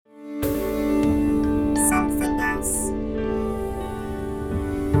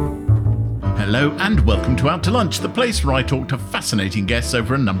Hello and welcome to Out to Lunch, the place where I talk to fascinating guests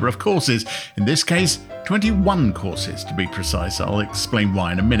over a number of courses. In this case, 21 courses to be precise. I'll explain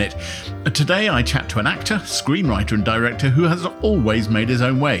why in a minute. Today I chat to an actor, screenwriter and director who has always made his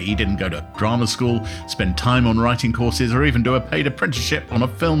own way. He didn't go to drama school, spend time on writing courses or even do a paid apprenticeship on a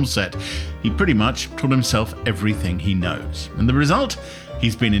film set. He pretty much taught himself everything he knows. And the result?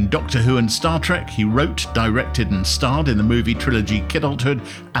 He's been in Doctor Who and Star Trek. He wrote, directed and starred in the movie trilogy Kidulthood,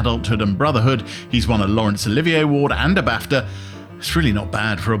 Adulthood and Brotherhood. He's won a Laurence Olivier Award and a BAFTA. It's really not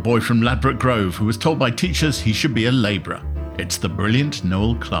bad for a boy from Ladbroke Grove who was told by teachers he should be a labourer. It's the brilliant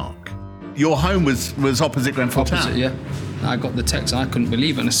Noel Clarke. Your home was opposite Grenfell Town? Yeah. I got the text and I couldn't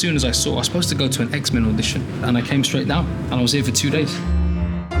believe it. And as soon as I saw, I was supposed to go to an X-Men audition and I came straight down and I was here for 2 days.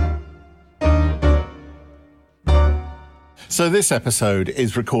 So this episode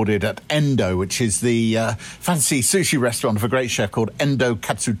is recorded at Endo, which is the fancy sushi restaurant of a great chef called Endo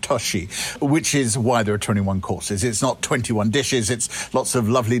Katsutoshi, which is why there are 21 courses. It's not 21 dishes, it's lots of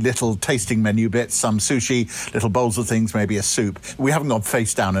lovely little tasting menu bits, some sushi, little bowls of things, maybe a soup. We haven't gone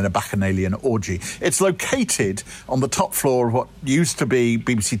face down in a bacchanalian orgy. It's located on the top floor of what used to be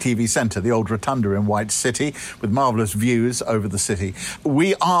BBC TV Centre, the old rotunda in White City, with marvellous views over the city.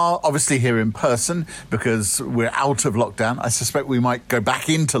 We are obviously here in person because we're out of lockdown. I suspect we might go back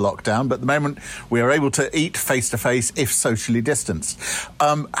into lockdown, but at the moment we are able to eat face-to-face if socially distanced.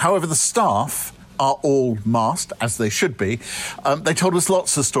 However, the staff are all masked, as they should be. They told us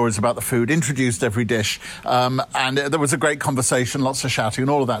lots of stories about the food, introduced every dish, and there was a great conversation, lots of shouting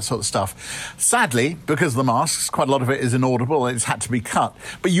and all of that sort of stuff. Sadly, because of the masks, quite a lot of it is inaudible and it's had to be cut.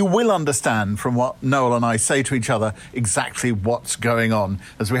 But you will understand from what Noel and I say to each other exactly what's going on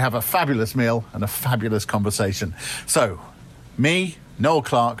as we have a fabulous meal and a fabulous conversation. So, me, Noel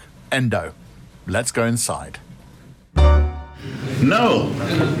Clarke, Endo. Let's go inside. Noel,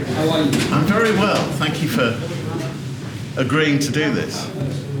 How are you? I'm very well. Thank you for agreeing to do this.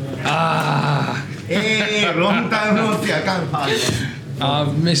 Long time no see. I can't find.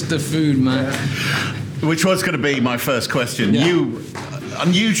 I've missed the food, man. Which was going to be my first question. Yeah. You,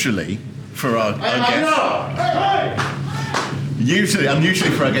 unusually for our guests,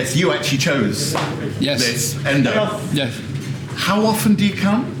 unusually for our guests, you actually chose this Endo. Yes. How often do you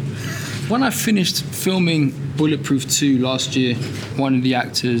come? When I finished filming Bulletproof 2 last year, one of the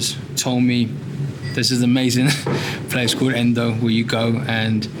actors told me there's this amazing place called Endo where you go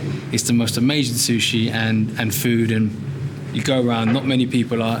and it's the most amazing sushi and food, and you go around, not many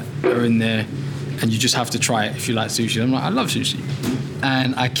people are in there, and you just have to try it if you like sushi. I'm like, I love sushi.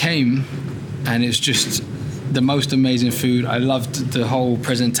 And I came and it's just the most amazing food. I loved the whole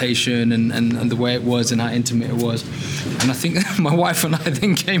presentation and the way it was and how intimate it was. And I think my wife and I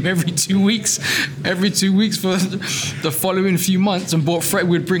then came every 2 weeks for the following few months and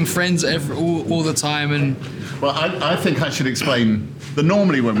we'd bring friends all the time. And well, I think I should explain that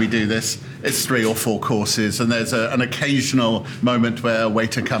normally when we do this, it's 3 or 4 courses and there's an occasional moment where a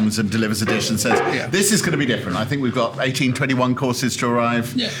waiter comes and delivers a dish and says, this is going to be different. I think we've got 21 courses to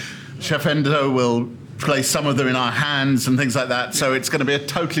arrive. Yeah. Chef Endo will place some of them in our hands and things like that. So it's going to be a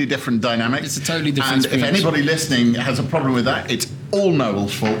totally different dynamic. It's a totally different experience. If anybody listening has a problem with that, it's all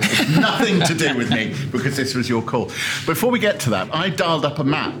Noel's fault. It's nothing to do with me because this was your call. Before we get to that, I dialed up a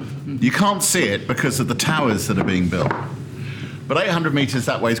map. You can't see it because of the towers that are being built. But 800 metres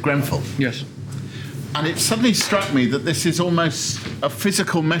that way is Grenfell. yes. And it suddenly struck me that this is almost a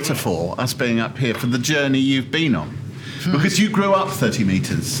physical metaphor, us being up here, for the journey you've been on. Because you grew up 30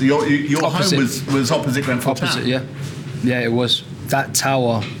 metres. Your home was opposite Grenfell Town. Yeah. Yeah, it was. That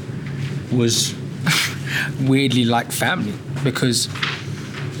tower was weirdly like family because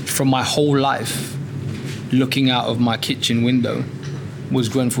from my whole life, looking out of my kitchen window was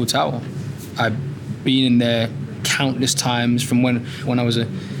Grenfell Tower. I've been in there countless times from when I was a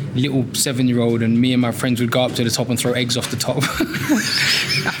little 7-year-old and me and my friends would go up to the top and throw eggs off the top.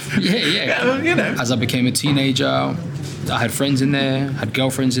 Yeah. You know. As I became a teenager, I had friends in there, had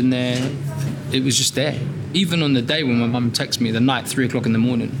girlfriends in there. It was just there. Even on the day when my mum texted me at the night, 3 o'clock in the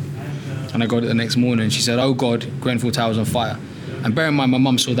morning, and I got it the next morning, she said, oh God, Grenfell Tower's on fire. And bear in mind, my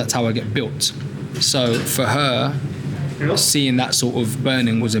mum saw that tower get built. So for her, seeing that sort of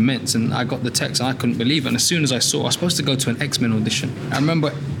burning was immense. And I got the text and I couldn't believe it. And as soon as I saw, I was supposed to go to an X-Men audition. I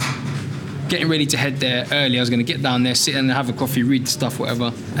remember getting ready to head there early. I was going to get down there, sit and have a coffee, read stuff,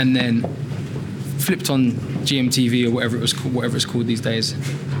 whatever. And then flipped on GMTV or whatever it's called these days,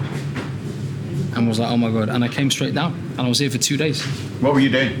 and was like, oh my God. And I came straight down and I was here for 2 days. What were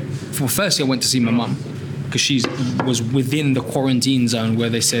you doing? Well, firstly I went to see my mum because she was within the quarantine zone where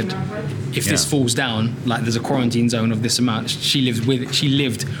they said, if this falls down, like there's a quarantine zone of this amount. She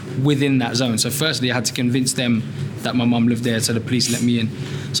lived within that zone. So firstly, I had to convince them that my mum lived there, so the police let me in,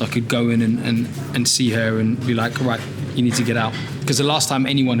 so I could go in and see her and be like, right, you need to get out. Because the last time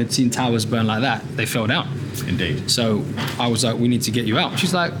anyone had seen towers burn like that, they fell down. Indeed. So I was like, we need to get you out.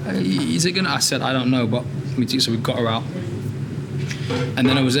 She's like, is it gonna? I said, I don't know, but so we got her out. And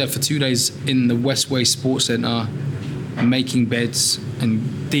then I was there for 2 days in the Westway Sports Centre, making beds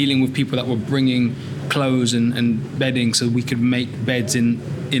and dealing with people that were bringing clothes and bedding so we could make beds in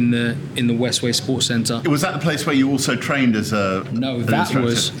the Westway Sports Centre. Was that the place where you also trained as a No,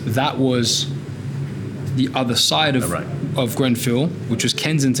 that was the other side of Grenfell, which was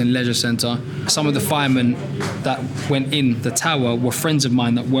Kensington Leisure Centre. Some of the firemen that went in the tower were friends of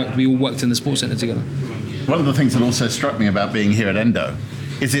mine that worked. We all worked in the sports centre together. One of the things that also struck me about being here at Endo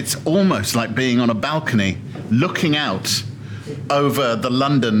is it's almost like being on a balcony looking out over the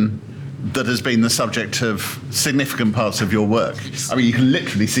London that has been the subject of significant parts of your work. I mean, you can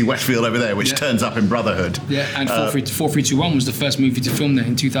literally see Westfield over there, which turns up in Brotherhood. Yeah, and 4321 was the first movie to film there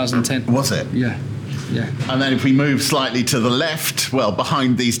in 2010. Was it? Yeah. Yeah. And then if we move slightly to the left, well,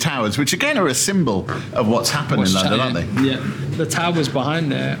 behind these towers, which again are a symbol of what's happened in London, aren't they? Yeah. The towers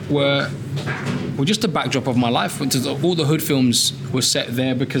behind there were just a backdrop of my life. All the Hood films were set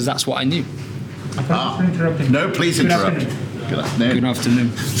there because that's what I knew. No, please interrupt. Good afternoon. Good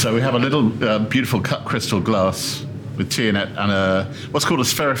afternoon. So we have a little beautiful cut crystal glass with tea in it and what's called a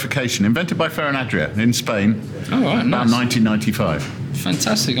spherification, invented by Ferran Adrià in Spain. Oh, right, about nice. 1995.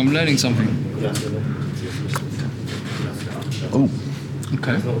 Fantastic. I'm learning something. Oh.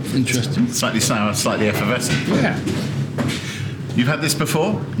 Okay. Interesting. Slightly sour, slightly effervescent. Yeah. You've had this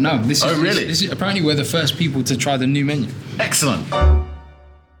before? No, this is... Oh, really? This is, apparently we're the first people to try the new menu. Excellent.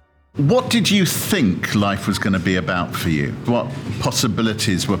 What did you think life was going to be about for you? What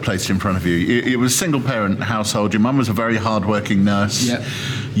possibilities were placed in front of you? It was a single-parent household. Your mum was a very hard-working nurse. Yeah.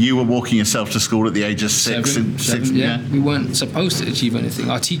 You were walking yourself to school at the age of six. Seven, yeah. We weren't supposed to achieve anything.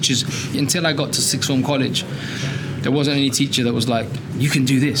 Our teachers, until I got to sixth form college, there wasn't any teacher that was like, you can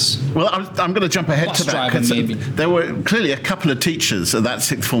do this. Well, I'm going to jump ahead to that. Driving, maybe. There were clearly a couple of teachers at that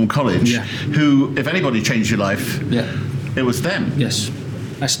sixth form college who, if anybody changed your life, it was them. Yes.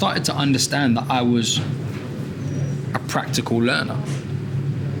 I started to understand that I was a practical learner.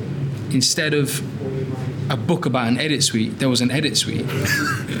 Instead of a book about an edit suite, there was an edit suite.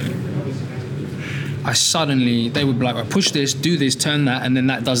 They would be like, push this, do this, turn that, and then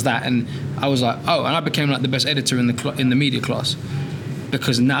that does that. And I was like, oh, and I became like the best editor in the media class.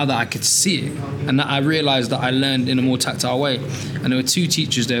 Because now that I could see it, and that I realised that I learned in a more tactile way. And there were two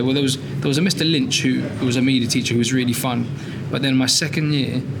teachers there. Well, there was a Mr. Lynch who was a media teacher who was really fun. But then my second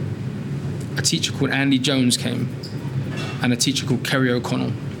year, a teacher called Andy Jones came, and a teacher called Kerry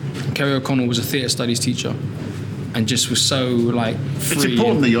O'Connell. And Kerry O'Connell was a theatre studies teacher, and just was so like free. It's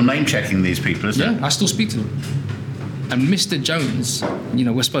important that you're name checking these people, isn't it? Yeah, I still speak to them. And Mr. Jones,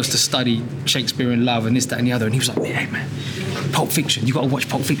 we're supposed to study Shakespeare in Love and this, that, and the other. And he was like, hey, man, Pulp Fiction, you got to watch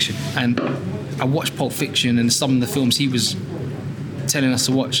Pulp Fiction. And I watched Pulp Fiction and some of the films he was telling us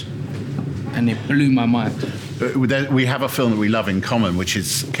to watch, and it blew my mind. We have a film that we love in common, which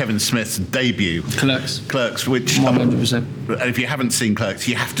is Kevin Smith's debut. Clerks, which... 100%. And if you haven't seen Clerks,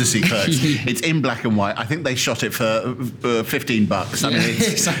 you have to see Clerks. It's in black and white. I think they shot it for $15. I mean,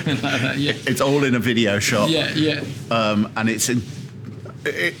 it's, something like that, yeah. It's all in a video shop. Yeah. And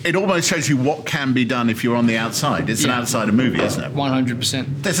it almost shows you what can be done if you're on the outside. It's an outsider movie, isn't it?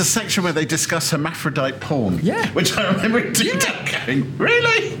 100%. There's a section where they discuss hermaphrodite porn. Yeah. Which I remember in detail going,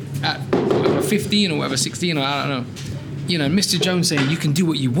 really? At 15 or whatever, 16 or I don't know. Mr. Jones saying you can do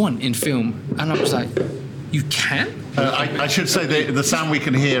what you want in film. And I was like, you can? I should say the sound we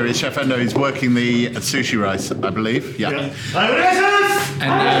can hear is Chef Endo is working the sushi rice, I believe. Yeah.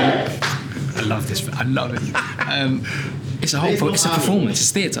 And I love this. I love it. It's a performance.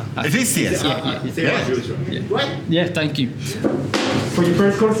 It's theatre. It is theatre. Yeah, thank you. For your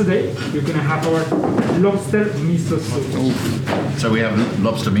first course today, you're going to have our lobster miso soup. Oh. So we have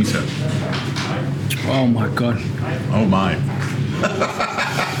lobster miso. Oh my God. Oh my.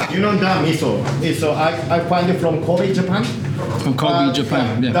 You know that miso? So I find it from Kobe, Japan. From Kobe,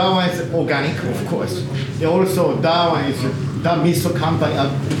 Japan. Yeah. That one is organic, of course. And also, that one is that miso company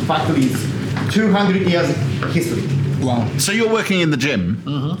factory is 200 years history. Wow. So you're working in the gym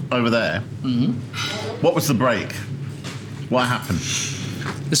over there. Mm-hmm. What was the break? What happened?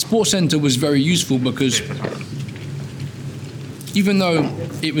 The sports centre was very useful because even though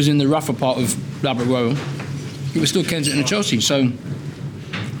it was in the rougher part of Ladbroke Road, it was still Kensington and Chelsea. So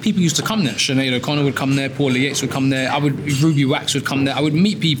people used to come there. Sinead O'Connor would come there, Paula Yates would come there, Ruby Wax would come there. I would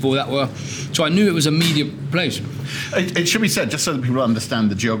meet people that were, so I knew it was a media place. It should be said, just so that people understand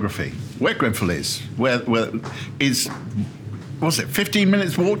the geography, where Grenfell is, where is, what's it, 15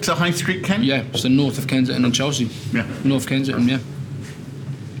 minutes walk to High Street, Kent? Yeah, it's the north of Kensington and Chelsea. Yeah. North Kensington, yeah.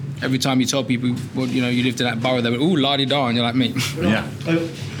 Every time you tell people, well, you know, you lived in that borough, they were, ooh, la-di-da, and you're like, mate. Yeah.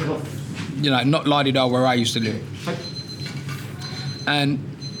 You're like, not la-di-da where I used to live.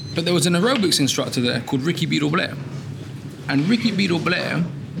 But there was an aerobics instructor there called Ricky Beadle Blair. And Ricky Beadle Blair,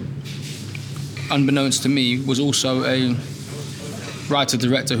 unbeknownst to me, was also a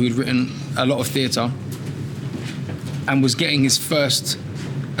writer-director who'd written a lot of theatre and was getting his first,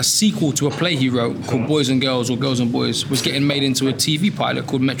 a sequel to a play he wrote called Boys and Girls or Girls and Boys, was getting made into a TV pilot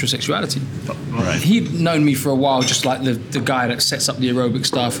called Metrosexuality. Right. He'd known me for a while, just like the guy that sets up the aerobic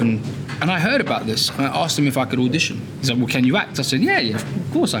stuff, and I heard about this. And I asked him if I could audition. He said, well, can you act? I said, yeah,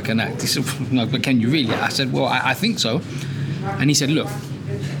 of course I can act. He said, no, but can you really? I said, well, I think so. And he said, look,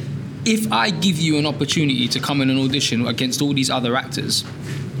 if I give you an opportunity to come in and audition against all these other actors,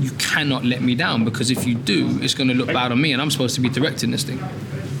 you cannot let me down, because if you do, it's going to look bad on me, and I'm supposed to be directing this thing.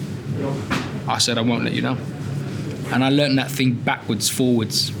 I said, I won't let you down. And I learned that thing backwards,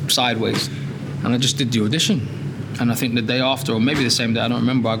 forwards, sideways. And I just did the audition. And I think the day after, or maybe the same day, I don't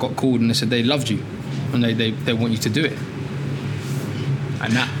remember, I got called and they said they loved you and they want you to do it.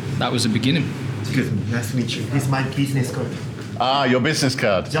 And that was the beginning. Excuse me, nice to meet you. This is my business card. Ah, your business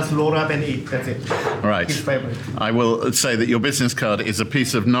card. Just roll up and eat, that's it. Right. His favorite. I will say that your business card is a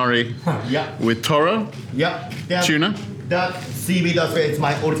piece of nori Yeah. with toro, Yeah. tuna. That seaweed as well, it's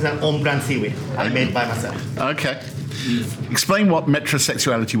my original own-brand seaweed. I made by myself. Okay. Explain what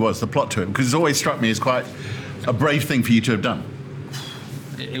metrosexuality was, the plot to it, because it's always struck me as quite a brave thing for you to have done.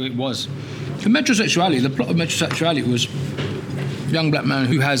 It was. For metrosexuality, the plot of metrosexuality was a young black man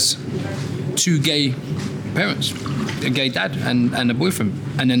who has two gay parents, a gay dad and a boyfriend,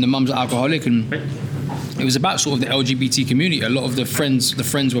 and then the mum's an alcoholic, and it was about sort of the LGBT community. A lot of the friends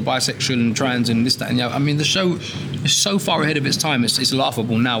were bisexual and trans and this, that, and the other. I mean, the show is so far ahead of its time. It's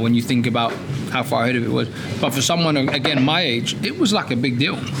laughable now when you think about how far ahead of it was. But for someone, again, my age, it was like a big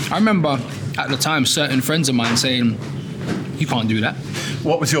deal. I remember at the time certain friends of mine saying, you can't do that.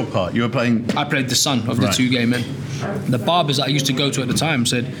 What was your part? You were playing... I played the son of the two gay men. The barbers that I used to go to at the time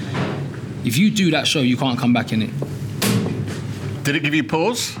said, if you do that show, you can't come back in it. Did it give you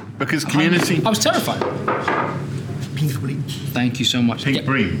pause? Because Community... I was terrified. Pink green. Thank you so much. Pink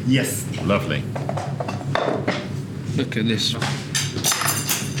Bream. Yes. Lovely. Look at this.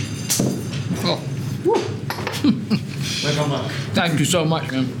 Oh, Welcome back. thank you so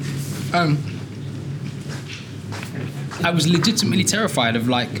much, man. I was legitimately terrified of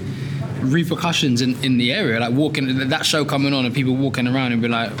like repercussions in the area, like walking, that show coming on and people walking around and be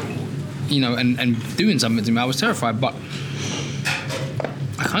like, you know, and doing something to me. I was terrified, but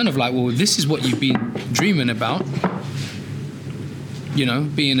I kind of like, well, this is what you've been dreaming about, you know,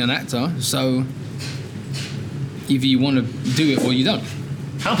 being an actor, so either you want to do it or you don't.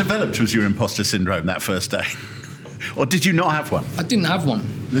 How developed was your imposter syndrome that first day? Or did you not have one? I didn't have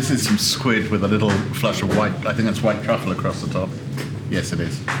one. This is some squid with a little flush of white, I think that's white truffle across the top. Yes, it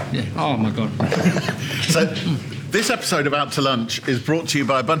is. Yeah. Oh my God. So, this episode of Out to Lunch is brought to you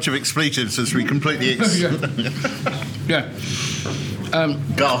by a bunch of expletives as we completely Yeah.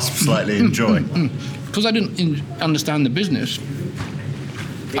 gasp slightly in joy. Because I didn't understand the business,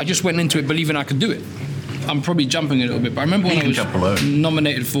 I just went into it believing I could do it. I'm probably jumping a little bit, but I remember when I was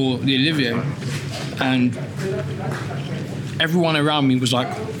nominated for the Olivier, and everyone around me was like,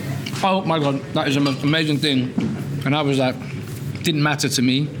 oh my God, that is the most amazing thing. And I was like, didn't matter to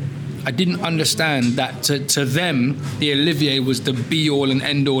me. I didn't understand that to them, the Olivier was the be-all and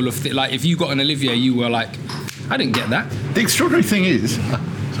end-all of like, if you got an Olivier, you were like, I didn't get that. The extraordinary thing is...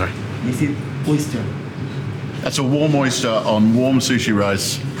 sorry. This is oyster. That's a warm oyster on warm sushi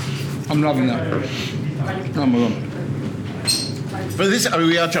rice. I'm loving that. Oh my God. But this, I mean,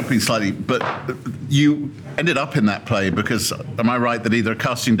 we are jumping slightly, but you ended up in that play because, am I right, that either a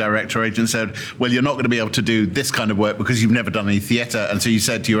casting director or agent said, well, you're not going to be able to do this kind of work because you've never done any theatre, and so you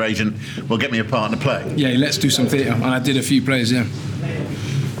said to your agent, well, get me a part in a play. Yeah, let's do some theatre. And I did a few plays, yeah.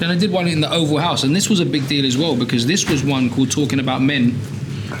 Then I did one in the Oval House, and this was a big deal as well because this was one called Talking About Men.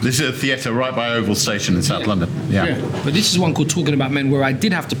 This is a theatre right by Oval Station in South London. Yeah. But this is one called Talking About Men where I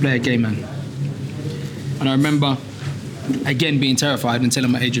did have to play a gay man. And I remember, again, being terrified and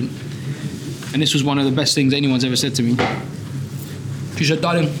telling my agent, and this was one of the best things anyone's ever said to me. She said,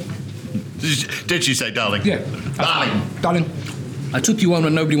 darling. Did she say darling? Yeah. Darling, I took you on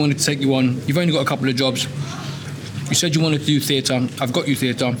when nobody wanted to take you on. You've only got a couple of jobs. You said you wanted to do theatre. I've got you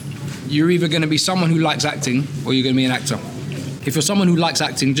theatre. You're either going to be someone who likes acting or you're going to be an actor. If you're someone who likes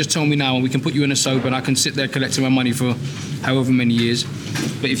acting, just tell me now and we can put you in a soap and I can sit there collecting my money for however many years.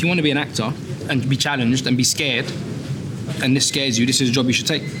 But if you want to be an actor and be challenged and be scared, and this scares you, this is a job you should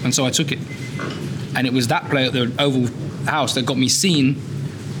take. And so I took it. And it was that play at the Oval House that got me seen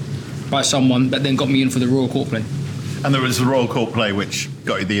by someone that then got me in for the Royal Court play. And there was the Royal Court play which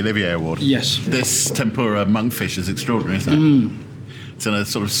got you the Olivier Award. Yes. This tempura monkfish is extraordinary, isn't it? It's in a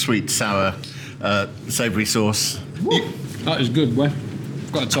sort of sweet, sour, savoury sauce. That is good, boy.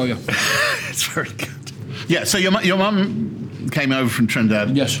 Got to tell you. It's very good. Yeah, so your mum came over from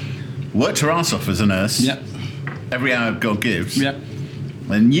Trinidad. Yes. Worked her ass off as a nurse. Yep. Every hour God gives. Yep.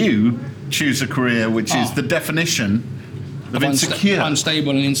 And you choose a career which is the definition of insecure.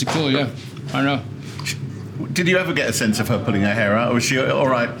 Unstable and insecure, yeah. I know. Did you ever get a sense of her pulling her hair out? Or was she, all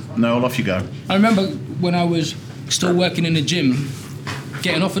right, Noel, off you go? I remember when I was still working in the gym,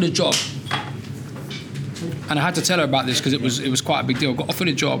 getting offered a job. And I had to tell her about this because it was quite a big deal. I got offered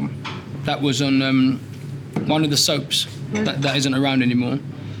a job that was on one of the soaps that isn't around anymore.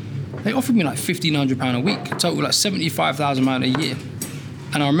 They offered me like £1,500 a week, total like £75,000 a year.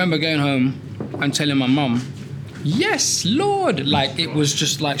 And I remember going home and telling my mum, yes, Lord! Like, it was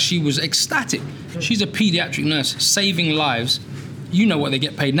just like, she was ecstatic. She's a paediatric nurse, saving lives. You know what they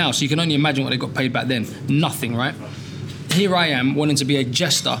get paid now, so you can only imagine what they got paid back then. Nothing, right? Here I am, wanting to be a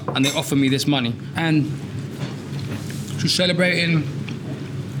jester, and they offer me this money. And she was celebrating.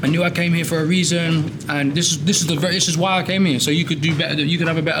 I knew I came here for a reason, and this is why I came here, so you could do better, you could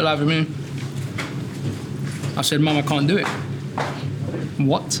have a better life than me. I said, Mum, I can't do it.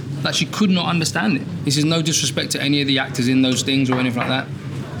 What? Like, she could not understand it. This is no disrespect to any of the actors in those things or anything like that.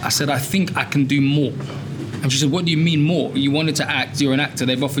 I said, I think I can do more. And she said, what do you mean more? You wanted to act, you're an actor,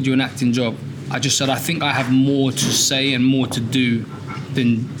 they've offered you an acting job. I just said, I think I have more to say and more to do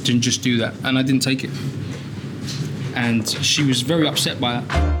than just do that. And I didn't take it. And she was very upset by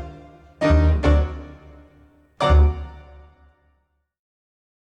that.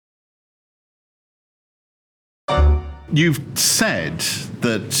 You've said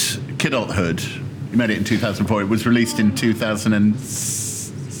that Kidulthood, you made it in 2004, it was released in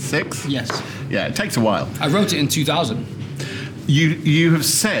 2006? Yes. Yeah, it takes a while. I wrote it in 2000. You have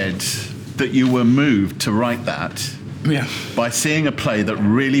said that you were moved to write that by seeing a play that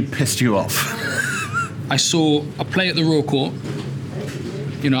really pissed you off. I saw a play at the Royal Court.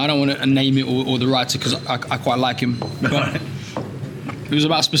 You know, I don't want to name it or the writer because I quite like him. But it was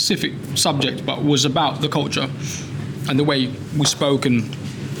about a specific subject, but was about the culture and the way we spoke and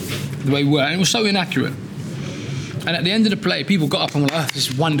the way we were. And it was so inaccurate. And at the end of the play, people got up and were like, oh, this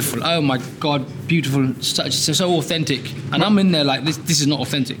is wonderful. Oh my God, beautiful. So authentic. And I'm in there like, this is not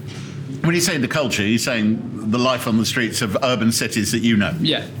authentic. When you say the culture, you're saying the life on the streets of urban cities that you know.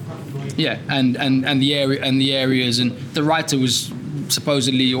 Yeah. Yeah, and the area and the areas, and the writer was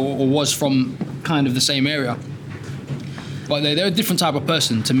supposedly or was from kind of the same area. But they're a different type of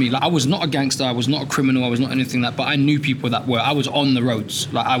person to me. Like, I was not a gangster, I was not a criminal, I was not anything like that, but I knew people that were. I was on the roads.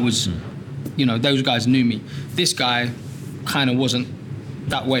 Like, I was, you know, those guys knew me. This guy kind of wasn't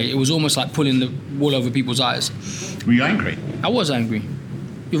that way. It was almost like pulling the wool over people's eyes. Were you angry? I was angry.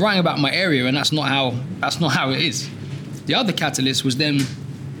 You're writing about my area, and that's not how it is. The other catalyst was them.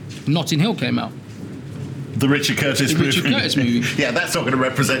 Notting Hill came out. The Richard Curtis movie. Richard Curtis movie. Yeah, that's not going to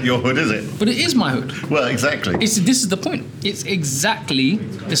represent your hood, is it? But it is my hood. Well, exactly. This is the point. It's exactly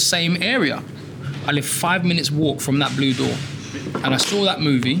the same area. I live 5 minutes walk from that blue door. And I saw that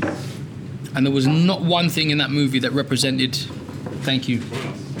movie, and there was not one thing in that movie that represented, thank you,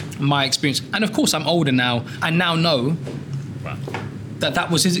 my experience. And of course, I'm older now. I now know that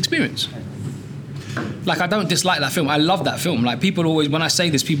was his experience. Like, I don't dislike that film. I love that film. Like, people always, when I say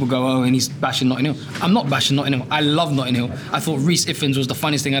this, people go, oh, and he's bashing Notting Hill. I'm not bashing Notting Hill. I love Notting Hill. I thought Rhys Ifans was the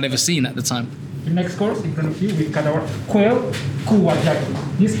funniest thing I'd ever seen at the time. The next course in front of you, we've got our quail kuwa jacket.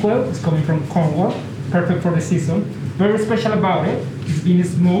 This quail is coming from Cornwall, perfect for the season. Very special about it, it's being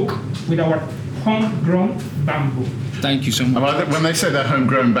smoked with our homegrown bamboo. Thank you so much. When they say they're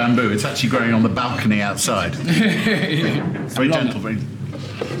homegrown bamboo, it's actually growing on the balcony outside. Very gentle, very...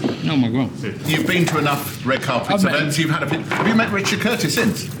 Oh my God. You've been to enough red carpet events. Have you met Richard Curtis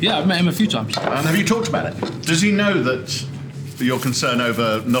since? Yeah, I've met him a few times. And have you talked about it? Does he know that your concern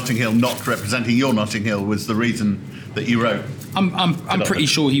over Notting Hill not representing your Notting Hill was the reason that you wrote? I'm pretty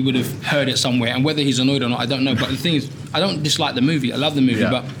sure he would have heard it somewhere, and whether he's annoyed or not, I don't know. But the thing is, I don't dislike the movie. I love the movie,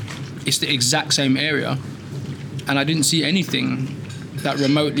 but it's the exact same area, and I didn't see anything that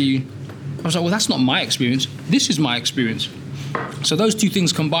remotely. I was like, well, that's not my experience. This is my experience. So those two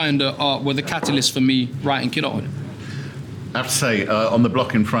things combined were the catalyst for me writing Kidulthood. I have to say, on the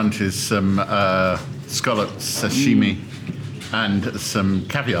block in front is some scallop sashimi and some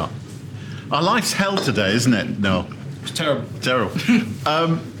caviar. Our life's hell today, isn't it, Noel? It's terrible. Terrible.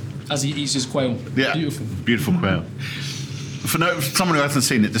 As he eats his quail. Yeah, beautiful quail. For someone who hasn't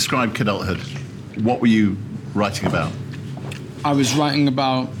seen it, describe kidulthood. What were you writing about? I was writing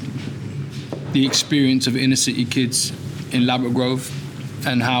about the experience of inner city kids in Ladbroke Grove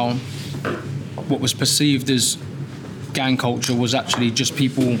and how what was perceived as gang culture was actually just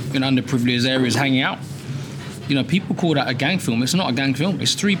people in underprivileged areas hanging out. You know, people call that a gang film. It's not a gang film.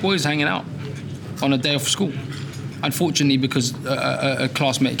 It's three boys hanging out on a day off school. Unfortunately, because a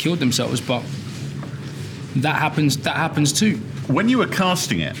classmate killed themselves, but that happens too. When you were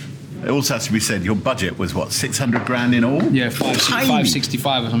casting it, it also has to be said, your budget was what, 600 grand in all? Yeah,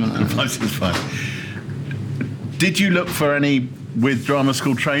 565 or something like that. 565. Did you look for any with drama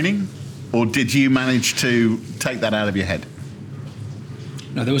school training, or did you manage to take that out of your head?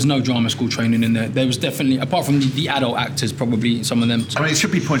 No, there was no drama school training in there. There was definitely, apart from the adult actors, probably some of them. I mean, it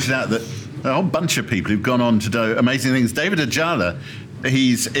should be pointed out that a whole bunch of people who've gone on to do amazing things. David Ajala,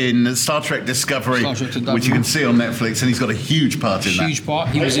 he's in Star Trek Discovery, which you can see on Netflix, and he's got a huge part in that. Huge part.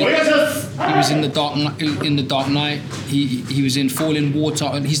 He was in the Dark Knight. He was in Falling Water,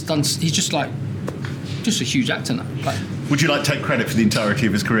 and he's just a huge actor now. Like, would you like to take credit for the entirety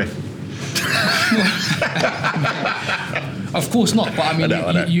of his career? Of course not, but I mean,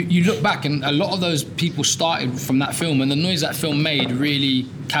 I know. You look back and a lot of those people started from that film, and the noise that film made really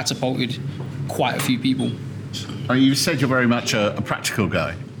catapulted quite a few people. I mean, you said you're very much a practical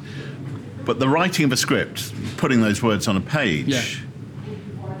guy, but the writing of a script, putting those words on a page,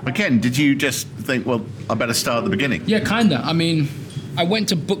 again, did you just think, well, I better start at the beginning? Yeah, kinda. I mean, I went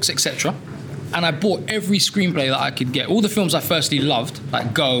to Books, etc., and I bought every screenplay that I could get. All the films I firstly loved,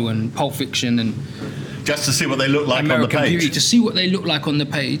 like Go and Pulp Fiction and just to see what they look like American on the page. Beauty, to see what they look like on the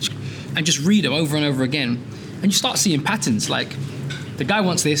page, and just read them over and over again, and you start seeing patterns. Like, the guy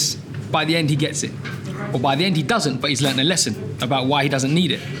wants this, by the end he gets it, or by the end he doesn't, but he's learned a lesson about why he doesn't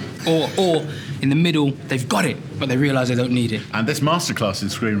need it, or in the middle they've got it, but they realise they don't need it. And this masterclass in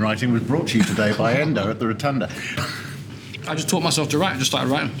screenwriting was brought to you today by Endo at the Rotunda. I just taught myself to write. Just started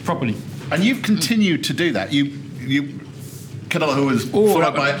writing properly. And you've continued to do that. You kidulthood was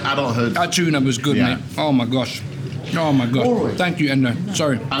followed by adulthood. That tuna was good, mate. Oh my gosh. Thank you, Endo.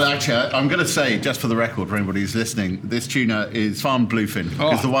 Sorry. And actually, I'm going to say, just for the record, for anybody who's listening, this tuna is farmed bluefin,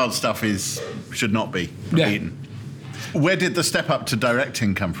 because the wild stuff should not be eaten. Where did the step up to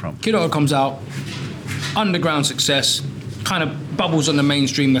directing come from? Kidulthood comes out, underground success, kind of bubbles on the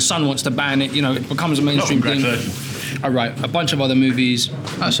mainstream. The Sun wants to ban it, it becomes a mainstream thing. I write a bunch of other movies.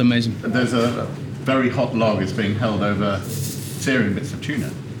 That's amazing. There's a very hot log that's being held over searing bits of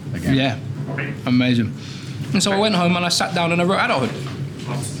tuna again. Yeah, amazing. And so I went home and I sat down and I wrote Adulthood.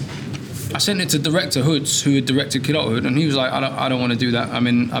 I sent it to director Hoods, who had directed Kidulthood, and he was like, I don't want to do that. I'm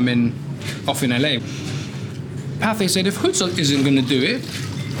off in LA. Pathé said, if Hoods isn't going to do it,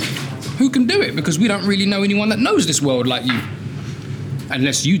 who can do it? Because we don't really know anyone that knows this world like you,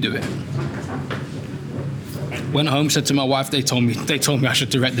 unless you do it. Went home, said to my wife, they told me I should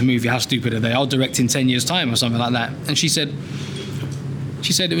direct the movie. How stupid are they? I'll direct in 10 years' time or something like that. And she said,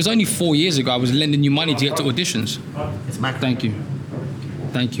 it was only 4 years ago I was lending you money to get to auditions.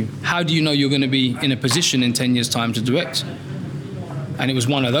 Thank you. How do you know you're going to be in a position in 10 years' time to direct? And it was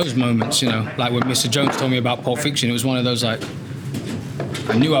one of those moments, like when Mr. Jones told me about Pulp Fiction. It was one of those, like,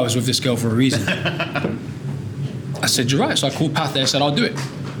 I knew I was with this girl for a reason. I said, you're right. So I called Pathé and said, I'll do it.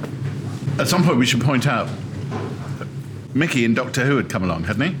 At some point we should point out, Mickey in Doctor Who had come along,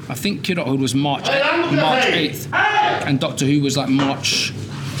 hadn't he? I think Kidulthood was March 8th, and Doctor Who was like March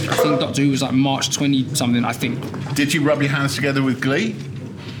 20-something, I think. Did you rub your hands together with glee?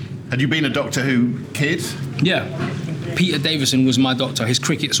 Had you been a Doctor Who kid? Yeah. Peter Davison was my doctor, his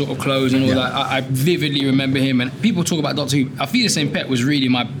cricket sort of clothes and all that. I vividly remember him, and people talk about Doctor Who. Afida St. Pet was really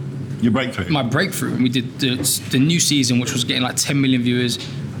your breakthrough. My breakthrough. And we did the new season, which was getting like 10 million viewers.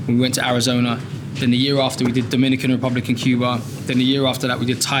 We went to Arizona. Then the year after we did Dominican Republic and Cuba. Then the year after that we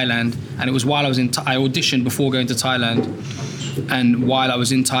did Thailand. And it was while I was I auditioned before going to Thailand. And while I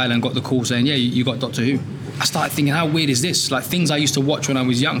was in Thailand, got the call saying, yeah, you got Doctor Who. I started thinking, how weird is this? Like things I used to watch when I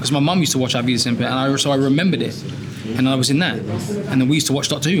was young, because my mum used to watch Afida St. Pet, and so I remembered it. And I was in that. And then we used to watch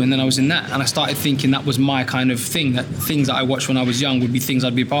Doctor Who, and then I was in that. And I started thinking that was my kind of thing, that things that I watched when I was young would be things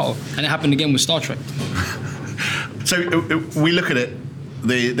I'd be a part of. And it happened again with Star Trek. So we look at it,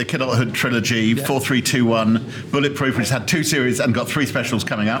 the Kidulthood trilogy, 4321, Bulletproof, which had 2 series and got 3 specials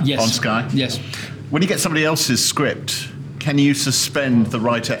coming up on Sky. Yes. When you get somebody else's script, can you suspend the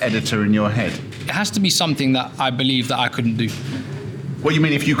writer-editor in your head? It has to be something that I believe that I couldn't do. What you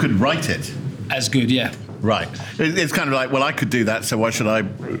mean if you could write it? As good, yeah. Right. It's kind of like, well, I could do that, so why should I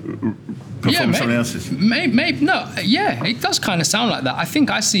perform somebody else's? Maybe, no, yeah, it does kind of sound like that. I think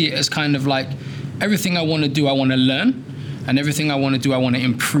I see it as kind of like everything I want to do, I want to learn, and everything I want to do, I want to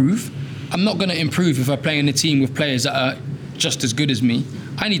improve. I'm not going to improve if I play in a team with players that are just as good as me.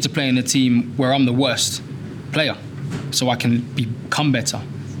 I need to play in a team where I'm the worst player, so I can become better.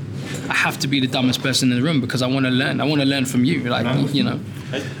 I have to be the dumbest person in the room because I want to learn. I want to learn from you, like, you know.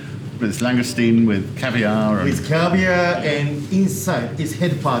 With langoustine, with caviar. And... With caviar and inside, its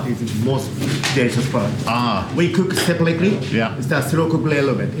head part is the most delicious part. Ah. We cook separately. Yeah. It's the slow cook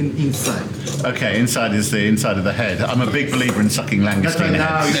element inside. Okay, inside is the inside of the head. I'm a big believer in sucking langoustine That's why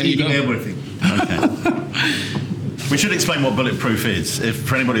now heads. it's eating everything. Okay. We should explain what Bulletproof is,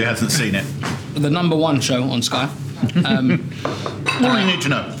 for anybody who hasn't seen it. The #1 show on Sky. What do you need to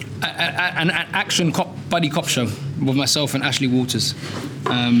know? An action buddy cop show with myself and Ashley Walters.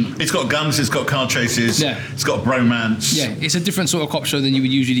 It's got guns, it's got car chases, Yeah. It's got bromance. Yeah, it's a different sort of cop show than you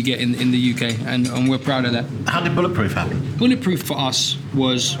would usually get in the UK, and we're proud of that. How did Bulletproof happen? Bulletproof for us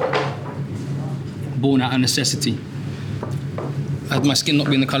was born out of necessity. Had my skin not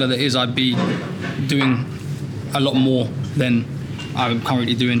been the colour that it is, I'd be doing a lot more than I'm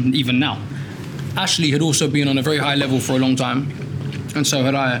currently doing even now. Ashley had also been on a very high level for a long time, and so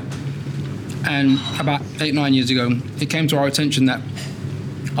had I. And about 8-9 years ago, it came to our attention that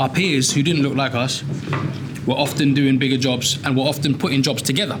our peers who didn't look like us were often doing bigger jobs and were often putting jobs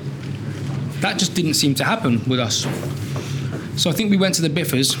together. That just didn't seem to happen with us. So I think we went to the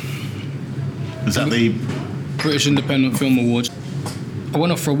BIFAs. Was that the... British Independent Film Awards. I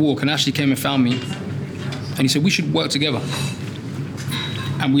went off for a walk and Ashley came and found me and he said, we should work together.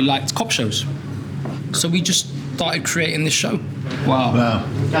 And we liked cop shows. So we just started creating this show. Wow.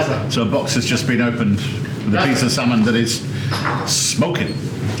 So a box has just been opened with a piece of salmon that is smoking.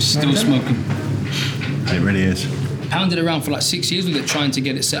 Still smoking. It really is. Pounded around for like 6 years with it, trying to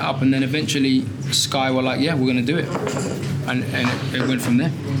get it set up, and then eventually Sky were like, yeah, we're going to do it. And it went from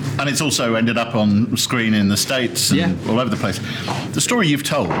there. And it's also ended up on screen in the States and all over the place. The story you've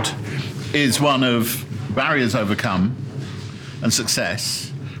told is one of barriers overcome and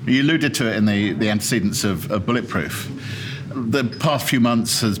success. You alluded to it in the antecedents of Bulletproof. The past few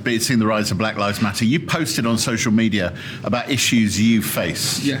months has seen the rise of Black Lives Matter. You posted on social media about issues you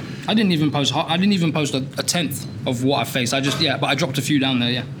face. Yeah, I didn't even post a tenth of what I faced. But I dropped a few down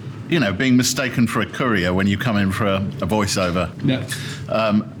there. Yeah. You know, being mistaken for a courier when you come in for a voiceover. Yeah.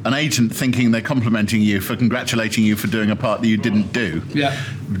 An agent thinking they're complimenting you for congratulating you for doing a part that you didn't do. Yeah.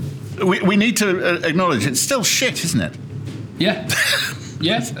 We need to acknowledge it's still shit, isn't it? Yeah.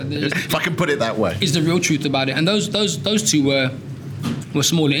 Yeah. If I can put it that way. Is the real truth about it. And those two were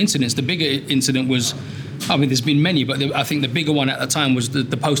smaller incidents. The bigger incident was, I mean, there's been many, but I think the bigger one at the time was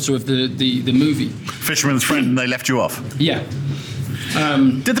the poster of the movie. Fisherman's Friend, and they left you off. Yeah.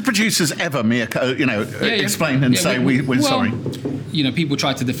 Did the producers ever, explain and say we're sorry? You know, people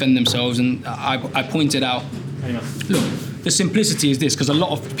tried to defend themselves, and I pointed out, look, the simplicity is this, because a lot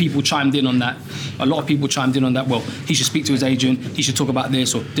of people chimed in on that. Well, he should speak to his agent, he should talk about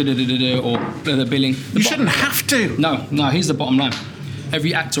this, or da-da-da-da-da, or the billing. You shouldn't have to. No, here's the bottom line.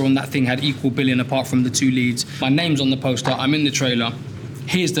 Every actor on that thing had equal billing apart from the two leads. My name's on the poster, I'm in the trailer.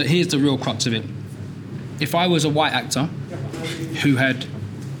 Here's the real crux of it. If I was a white actor who had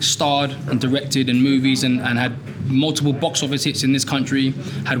starred and directed in movies and had multiple box office hits in this country,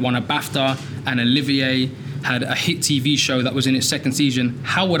 had won a BAFTA and an Olivier, had a hit TV show that was in its second season,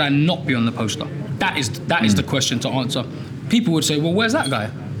 how would I not be on the poster? That is the question to answer. People would say, well, where's that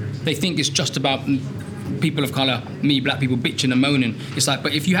guy? They think it's just about people of colour, me, black people, bitching and moaning. It's like,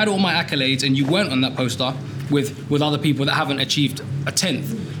 but if you had all my accolades and you weren't on that poster with other people that haven't achieved a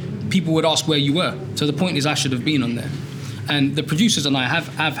tenth, people would ask where you were. So the point is I should have been on there. And the producers and I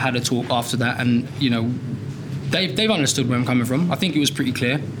have had a talk after that, and, you know, they've understood where I'm coming from. I think it was pretty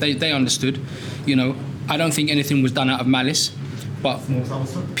clear. They understood, you know. I don't think anything was done out of malice, but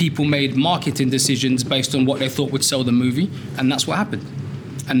people made marketing decisions based on what they thought would sell the movie, and that's what happened.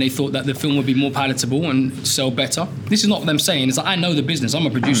 And they thought that the film would be more palatable and sell better. This is not them saying, it's like, I know the business, I'm a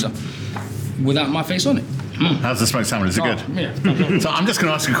producer, without my face on it. How's the smoked salmon? Is it good? Yeah. So I'm just going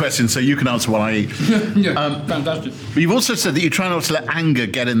to ask you a question so you can answer what I eat. Fantastic. But you've also said that you try not to let anger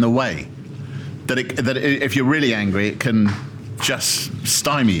get in the way. That if you're really angry, it can just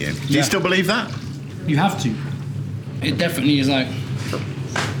stymie you. Do you still believe that? You have to. It definitely is like,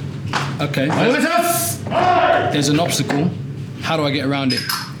 okay, there's an obstacle. How do I get around it?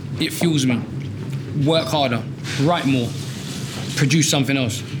 It fuels me. Work harder. Write more. Produce something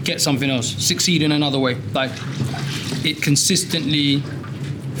else. get something else, succeed in another way. Like, it consistently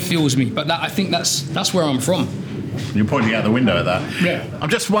fuels me. But I think that's where I'm from. You're pointing out the window at that. Yeah. I'm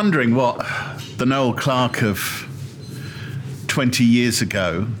just wondering what the Noel Clarke of 20 years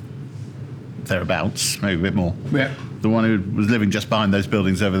ago, thereabouts, maybe a bit more, Yeah. the one who was living just behind those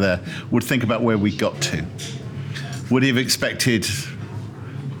buildings over there, would think about where we got to. Would he have expected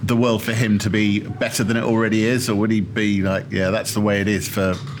the world for him to be better than it already is, or would he be like, yeah, that's the way it is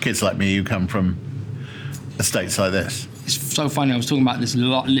for kids like me who come from estates like this? It's so funny. I was talking about this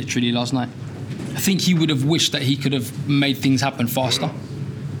literally last night. I think he would have wished that he could have made things happen faster.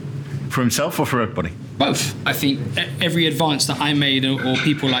 For himself or for everybody? Both. I think every advance that I made, or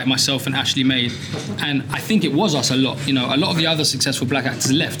people like myself and Ashley made, and I think it was us a lot. You know, a lot of the other successful black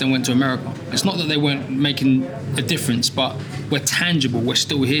actors left and went to America. It's not that they weren't making a difference, but we're tangible. We're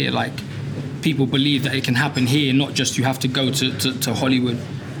still here. Like, people believe that it can happen here, not just you have to go to Hollywood.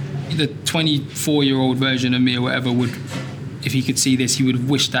 The 24-year-old version of me or whatever would, if he could see this, he would have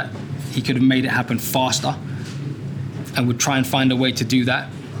wished that he could have made it happen faster, and would try and find a way to do that.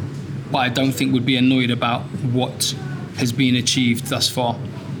 But I don't think would be annoyed about what has been achieved thus far.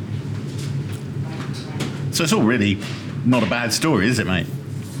 So it's all really not a bad story, is it, mate?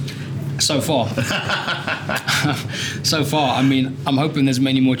 So far. So far. I mean, I'm hoping there's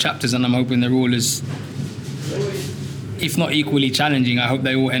many more chapters, and I'm hoping they're all as, if not equally challenging, I hope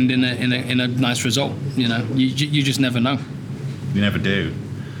they all end in a nice result. You know, you just never know. You never do.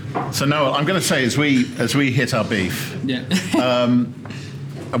 So Noel, I'm going to say as we hit our beef, Yeah.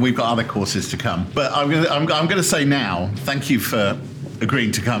 and we've got other courses to come, but I'm going to say now, thank you for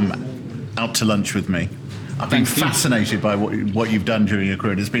agreeing to come out to lunch with me. I've been fascinated by what you've done during your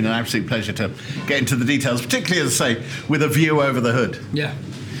career. It's been an absolute pleasure to get into the details, particularly, as I say, with a view over the hood. Yeah.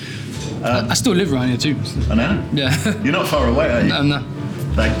 I still live around here too. I know. Yeah. You're not far away, are you? No.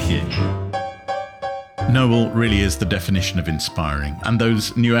 Thank you. Noel really is the definition of inspiring, and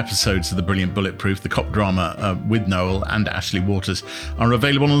those new episodes of the brilliant Bulletproof, the cop drama with Noel and Ashley Waters, are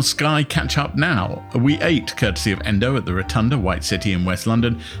available on Sky. Catch up now. We ate courtesy of Endo at the Rotunda, White City in West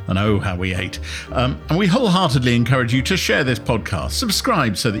London, and oh how we ate. And we wholeheartedly encourage you to share this podcast,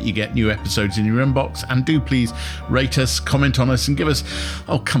 subscribe so that you get new episodes in your inbox, and do please rate us, comment on us, and give us,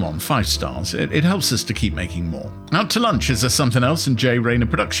 5 stars. It helps us to keep making more. Out to Lunch is a Something Else and Jay Rayner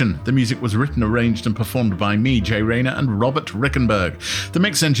production. The music was written, arranged and performed by me, Jay Rayner, and Robert Rickenberg. The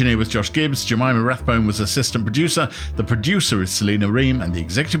mix engineer was Josh Gibbs, Jemima Rathbone was assistant producer, the producer is Selena Ream, and the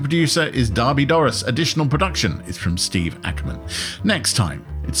executive producer is Darby Doris. Additional production is from Steve Ackerman. Next time,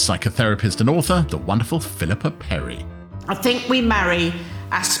 it's psychotherapist and author, the wonderful Philippa Perry. I think we marry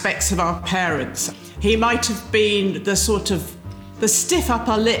aspects of our parents. He might have been the stiff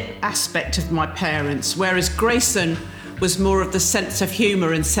upper lip aspect of my parents, whereas Grayson was more of the sense of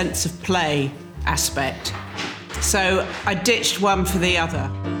humour and sense of play aspect. So I ditched one for the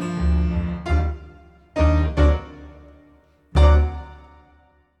other.